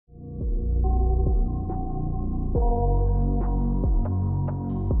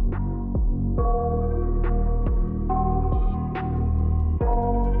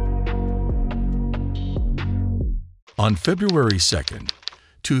On February 2,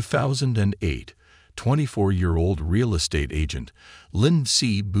 2008, 24-year-old real estate agent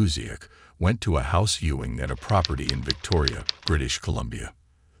Lindsay Buziak went to a house viewing at a property in Victoria, British Columbia.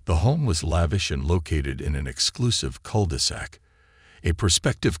 The home was lavish and located in an exclusive cul-de-sac. A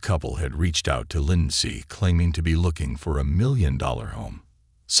prospective couple had reached out to Lindsay claiming to be looking for a $1 million home.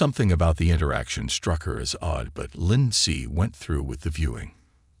 Something about the interaction struck her as odd, but Lindsay went through with the viewing.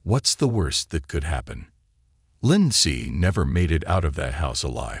 What's the worst that could happen? Lindsay never made it out of that house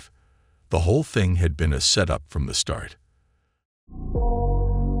alive. The whole thing had been a setup from the start.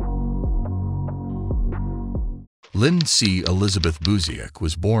 Lindsay Elizabeth Buziak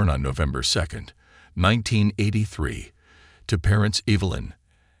was born on November 2, 1983, to parents Evelyn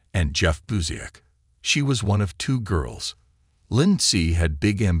and Jeff Buziak. She was one of two girls. Lindsay had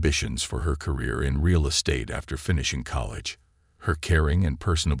big ambitions for her career in real estate after finishing college. Her caring and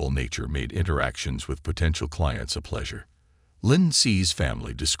personable nature made interactions with potential clients a pleasure. Lindsay's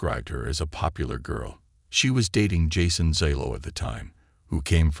family described her as a popular girl. She was dating Jason Zalo at the time, who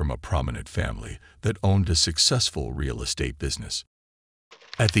came from a prominent family that owned a successful real estate business.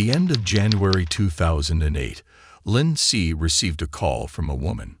 At the end of January 2008, Lindsay received a call from a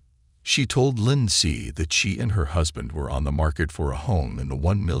woman. She told Lindsay that she and her husband were on the market for a home in the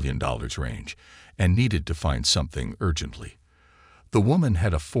 $1 million range and needed to find something urgently. The woman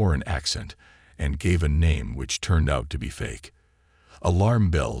had a foreign accent and gave a name which turned out to be fake. Alarm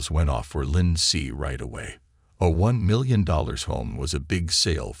bells went off for Lindsay right away. A $1 million home was a big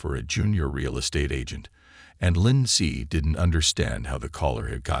sale for a junior real estate agent, and Lindsay didn't understand how the caller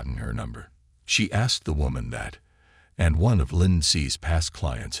had gotten her number. She asked the woman that, and one of Lindsay's past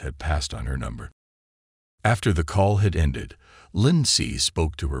clients had passed on her number. After the call had ended, Lindsay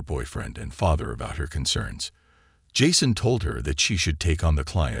spoke to her boyfriend and father about her concerns. Jason told her that she should take on the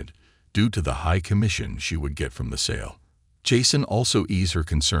client due to the high commission she would get from the sale. Jason also eased her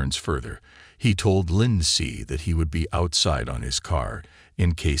concerns further. He told Lindsay that he would be outside on his car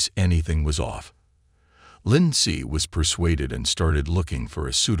in case anything was off. Lindsay was persuaded and started looking for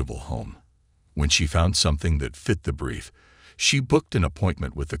a suitable home. When she found something that fit the brief, she booked an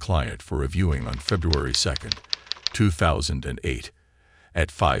appointment with the client for a viewing on February 2, 2008, at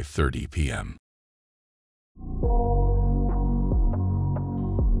 5:30 p.m.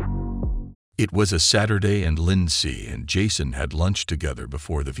 It was a Saturday, and Lindsay and Jason had lunch together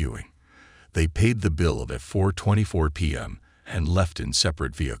before the viewing. They paid the bill at 4:24 p.m. and left in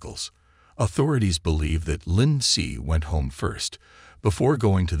separate vehicles. Authorities believe that Lindsay went home first, before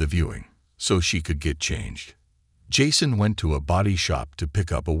going to the viewing, so she could get changed. Jason went to a body shop to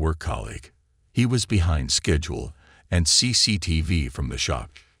pick up a work colleague. He was behind schedule, and CCTV from the shop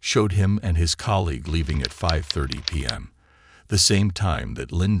showed him and his colleague leaving at 5:30 p.m., the same time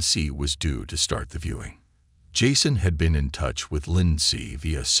that Lindsay was due to start the viewing. Jason had been in touch with Lindsay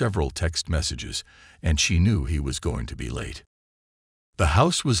via several text messages, and she knew he was going to be late. The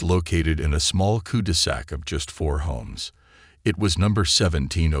house was located in a small cul-de-sac of just 4 homes. It was number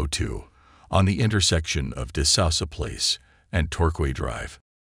 1702, on the intersection of DeSouza Place and Torquay Drive.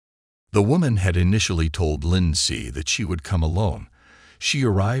 The woman had initially told Lindsay that she would come alone. She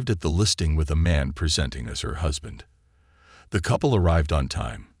arrived at the listing with a man presenting as her husband. The couple arrived on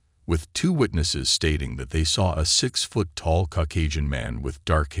time, with 2 witnesses stating that they saw a 6-foot-tall Caucasian man with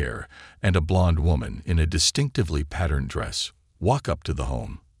dark hair and a blonde woman in a distinctively patterned dress walk up to the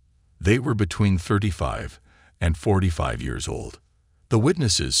home. They were between 35 and 45 years old. The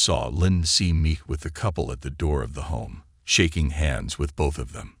witnesses saw Lindsay meet with the couple at the door of the home, shaking hands with both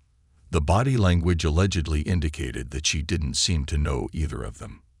of them. The body language allegedly indicated that she didn't seem to know either of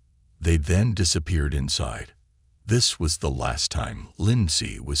them. They then disappeared inside. This was the last time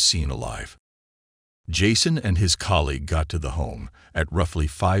Lindsay was seen alive. Jason and his colleague got to the home at roughly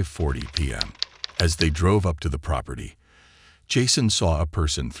 5:40 p.m. As they drove up to the property, Jason saw a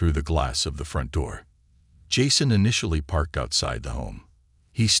person through the glass of the front door. Jason initially parked outside the home.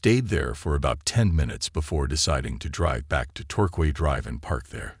 He stayed there for about 10 minutes before deciding to drive back to Torquay Drive and park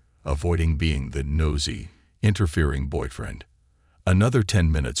there, avoiding being the nosy, interfering boyfriend. Another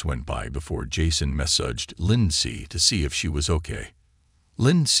 10 minutes went by before Jason messaged Lindsay to see if she was okay.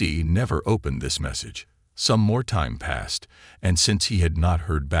 Lindsay never opened this message. Some more time passed, and since he had not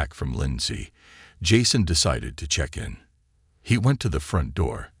heard back from Lindsay, Jason decided to check in. He went to the front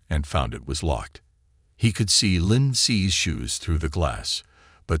door and found it was locked. He could see Lindsay's shoes through the glass,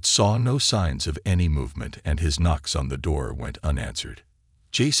 but saw no signs of any movement, and his knocks on the door went unanswered.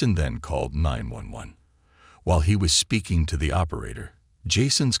 Jason then called 911. While he was speaking to the operator,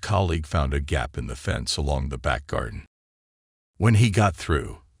 Jason's colleague found a gap in the fence along the back garden. When he got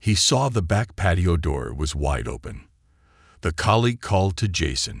through, he saw the back patio door was wide open. The colleague called to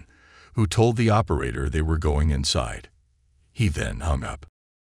Jason, who told the operator they were going inside. He then hung up.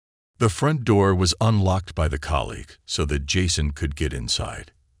 The front door was unlocked by the colleague so that Jason could get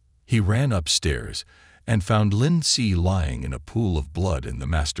inside. He ran upstairs and found Lindsay lying in a pool of blood in the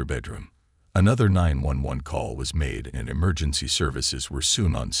master bedroom. Another 911 call was made and emergency services were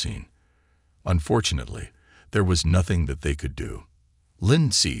soon on scene. Unfortunately, there was nothing that they could do.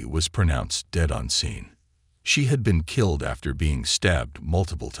 Lindsay was pronounced dead on scene. She had been killed after being stabbed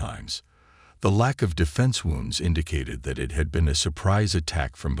multiple times. The lack of defense wounds indicated that it had been a surprise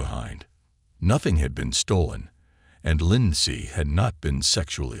attack from behind. Nothing had been stolen, and Lindsay had not been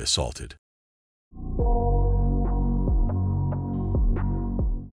sexually assaulted.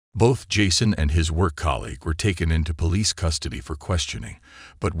 Both Jason and his work colleague were taken into police custody for questioning,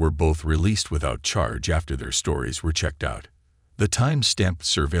 but were both released without charge after their stories were checked out. The time-stamped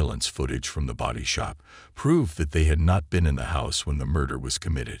surveillance footage from the body shop proved that they had not been in the house when the murder was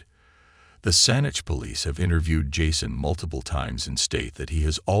committed. The Saanich police have interviewed Jason multiple times and state that he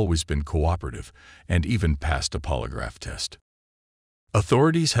has always been cooperative and even passed a polygraph test.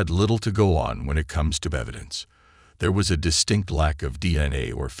 Authorities had little to go on when it comes to evidence. There was a distinct lack of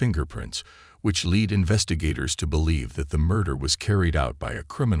DNA or fingerprints, which lead investigators to believe that the murder was carried out by a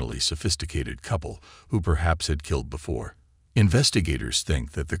criminally sophisticated couple who perhaps had killed before. Investigators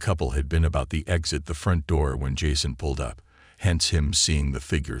think that the couple had been about to exit the front door when Jason pulled up, hence him seeing the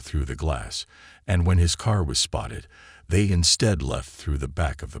figure through the glass, and when his car was spotted, they instead left through the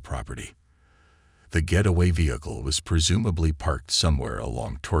back of the property. The getaway vehicle was presumably parked somewhere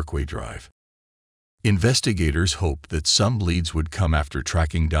along Torquay Drive. Investigators hoped that some leads would come after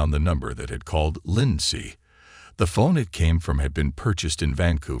tracking down the number that had called Lindsay. The phone it came from had been purchased in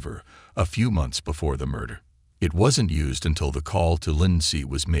Vancouver a few months before the murder. It wasn't used until the call to Lindsay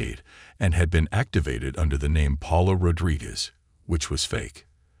was made and had been activated under the name Paula Rodriguez, which was fake.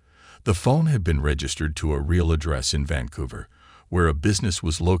 The phone had been registered to a real address in Vancouver, where a business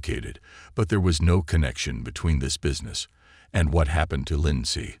was located, but there was no connection between this business and what happened to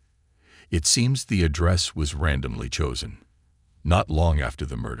Lindsay. It seems the address was randomly chosen. Not long after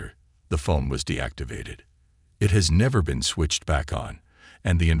the murder, the phone was deactivated. It has never been switched back on,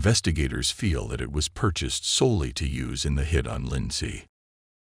 and the investigators feel that it was purchased solely to use in the hit on Lindsay.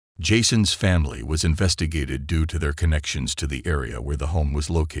 Jason's family was investigated due to their connections to the area where the home was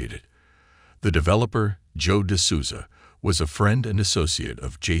located. The developer, Joe D'Souza, was a friend and associate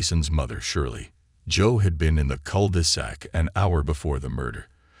of Jason's mother, Shirley. Joe had been in the cul-de-sac an hour before the murder,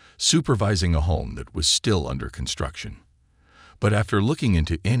 supervising a home that was still under construction. But after looking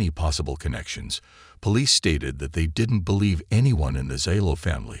into any possible connections, police stated that they didn't believe anyone in the Zalo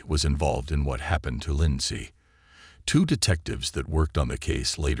family was involved in what happened to Lindsay. Two detectives that worked on the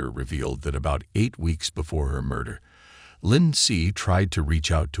case later revealed that about 8 weeks before her murder, Lindsay tried to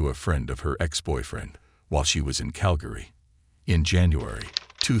reach out to a friend of her ex-boyfriend while she was in Calgary. In January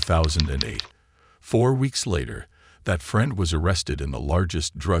 2008, 4 weeks later, that friend was arrested in the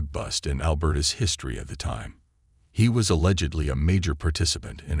largest drug bust in Alberta's history at the time. He was allegedly a major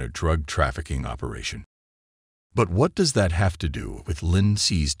participant in a drug trafficking operation. But what does that have to do with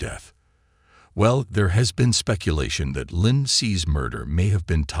Lindsay's death? Well, there has been speculation that Lindsay's murder may have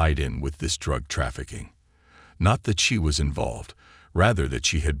been tied in with this drug trafficking. Not that she was involved, rather that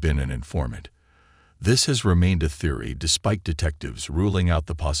she had been an informant. This has remained a theory despite detectives ruling out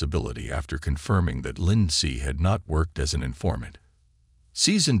the possibility after confirming that Lindsay had not worked as an informant.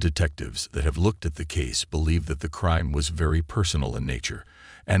 Seasoned detectives that have looked at the case believe that the crime was very personal in nature,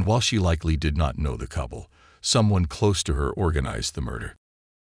 and while she likely did not know the couple, someone close to her organized the murder.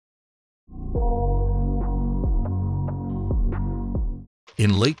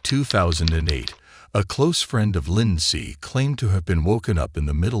 In late 2008, a close friend of Lindsay claimed to have been woken up in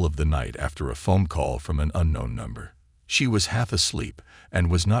the middle of the night after a phone call from an unknown number. She was half asleep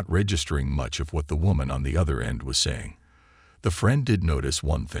and was not registering much of what the woman on the other end was saying. The friend did notice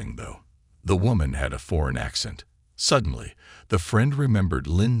one thing, though. The woman had a foreign accent. Suddenly, the friend remembered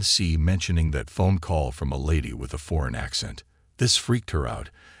Lindsay mentioning that phone call from a lady with a foreign accent. This freaked her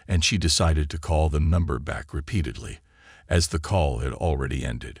out, and she decided to call the number back repeatedly, as the call had already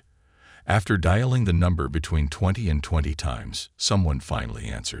ended. After dialing the number between 20 and 20 times, someone finally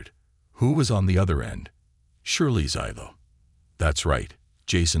answered. Who was on the other end? Shirley Zilo. That's right,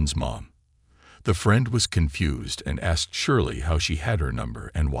 Jason's mom. The friend was confused and asked Shirley how she had her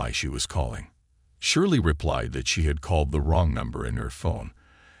number and why she was calling. Shirley replied that she had called the wrong number in her phone,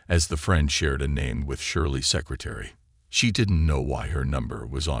 as the friend shared a name with Shirley's secretary. She didn't know why her number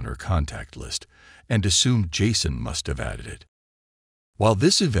was on her contact list and assumed Jason must have added it. While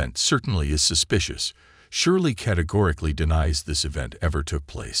this event certainly is suspicious, Shirley categorically denies this event ever took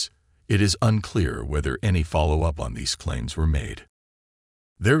place. It is unclear whether any follow-up on these claims were made.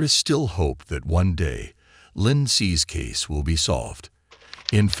 There is still hope that one day, Lindsay's case will be solved.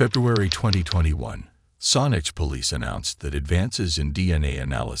 In February 2021, Saanich police announced that advances in DNA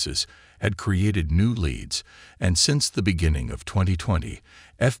analysis had created new leads, and since the beginning of 2020,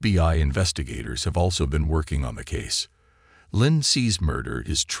 FBI investigators have also been working on the case. Lindsay's murder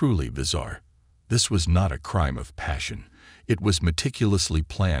is truly bizarre. This was not a crime of passion. It was meticulously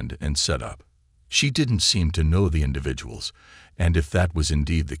planned and set up. She didn't seem to know the individuals, and if that was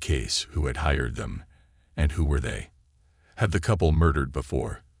indeed the case, who had hired them, and who were they? Had the couple murdered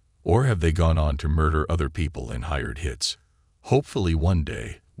before? Or have they gone on to murder other people in hired hits? Hopefully one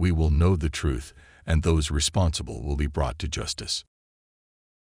day we will know the truth and those responsible will be brought to justice.